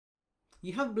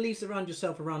You have beliefs around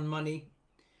yourself, around money.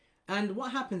 And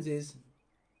what happens is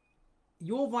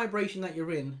your vibration that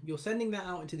you're in, you're sending that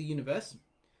out into the universe,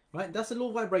 right? That's the law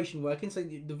of vibration working. So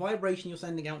the vibration you're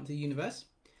sending out into the universe.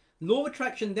 Law of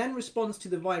attraction then responds to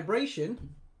the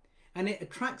vibration and it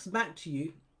attracts back to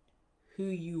you who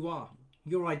you are,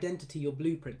 your identity, your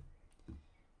blueprint.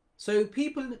 So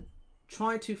people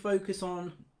try to focus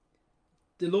on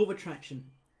the law of attraction,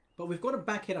 but we've got to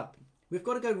back it up. We've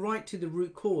got to go right to the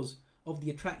root cause of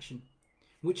the attraction,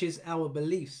 which is our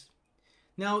beliefs.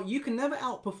 Now, you can never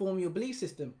outperform your belief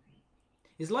system.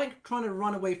 It's like trying to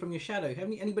run away from your shadow.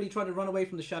 Haven't anybody tried to run away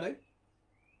from the shadow?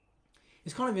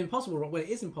 It's kind of impossible. Well, it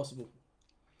is impossible.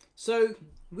 So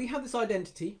we have this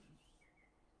identity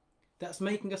that's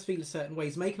making us feel a certain way.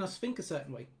 It's making us think a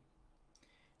certain way.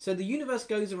 So the universe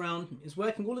goes around, is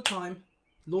working all the time.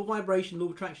 Law of vibration, law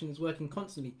of attraction is working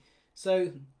constantly.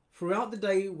 So throughout the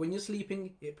day, when you're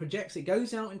sleeping, it projects, it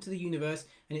goes out into the universe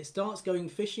and it starts going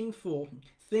fishing for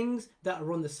things that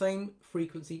are on the same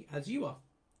frequency as you are.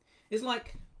 It's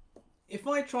like if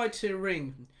I try to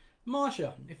ring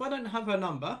Marsha, if I don't have her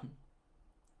number,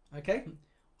 okay,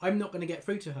 I'm not going to get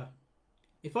through to her.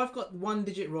 If I've got one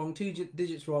digit wrong, two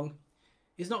digits wrong,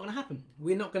 it's not going to happen.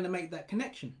 We're not going to make that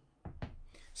connection.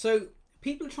 So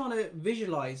people are trying to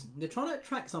visualize, they're trying to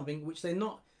attract something which they're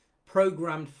not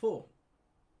programmed for.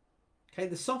 Okay,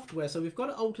 the software, so we've got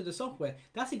to alter the software.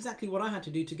 That's exactly what I had to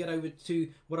do to get over to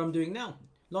what I'm doing now.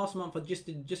 Last month I just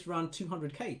did just around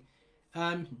 200k.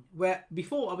 Where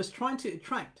before I was trying to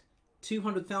attract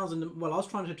 200,000, well I was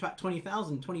trying to attract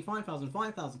 20,000, 25,000,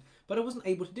 5,000, but I wasn't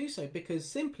able to do so because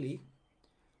simply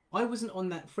I wasn't on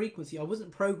that frequency. I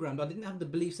wasn't programmed. I didn't have the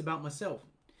beliefs about myself.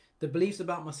 The beliefs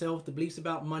about myself, the beliefs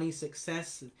about money,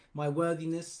 success, my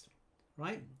worthiness,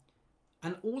 right?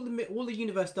 And all the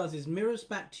universe does is mirrors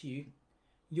back to you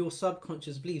your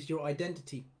subconscious beliefs, your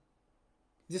identity.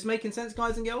 Is this making sense,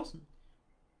 guys and girls? Is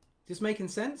this making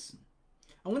sense?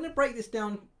 I'm going to break this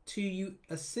down to you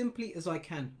as simply as I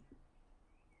can.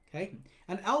 Okay?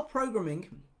 And our programming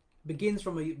begins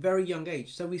from a very young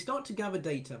age. So we start to gather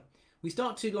data. We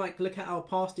start to look at our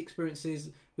past experiences,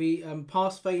 we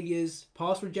past failures,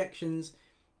 past rejections.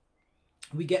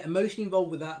 We get emotionally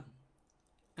involved with that,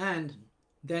 and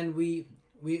then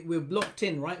we're blocked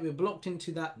in, right? We're blocked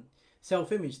into that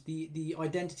self-image, the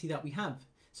identity that we have.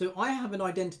 So I have an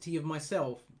identity of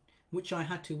myself, which I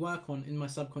had to work on in my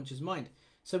subconscious mind.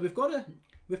 So we've got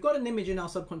an image in our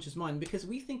subconscious mind because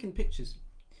we think in pictures.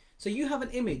 So you have an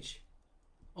image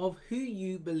of who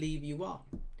you believe you are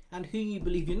and who you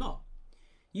believe you're not.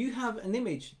 You have an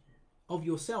image of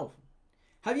yourself.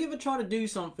 Have you ever tried to do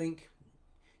something?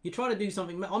 You try to do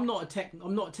something. I'm not a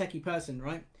techie person,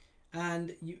 right?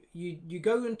 And you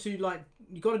go into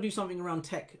you got to do something around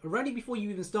tech already before you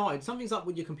even started. Something's up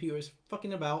with your computer, it's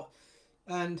fucking about,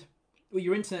 and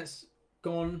your internet's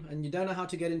gone, and you don't know how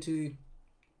to get into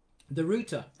the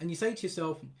router. And you say to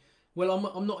yourself, "Well,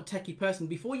 I'm not a techie person."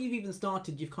 Before you've even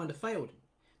started, you've kind of failed.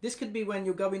 This could be when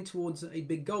you're going towards a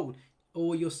big goal,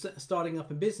 or you're starting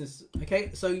up a business.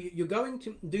 Okay, so you're going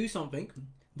to do something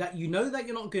that you know that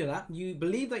you're not good at, you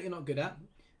believe that you're not good at,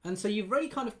 and so you've already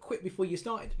kind of quit before you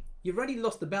started. You've already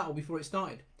lost the battle before it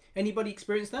started. Anybody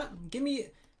experienced that? Give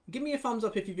me a thumbs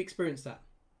up if you've experienced that.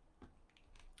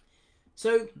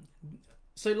 So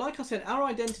like I said, our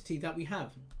identity that we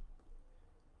have,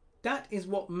 that is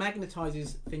what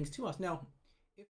magnetizes things to us. Now,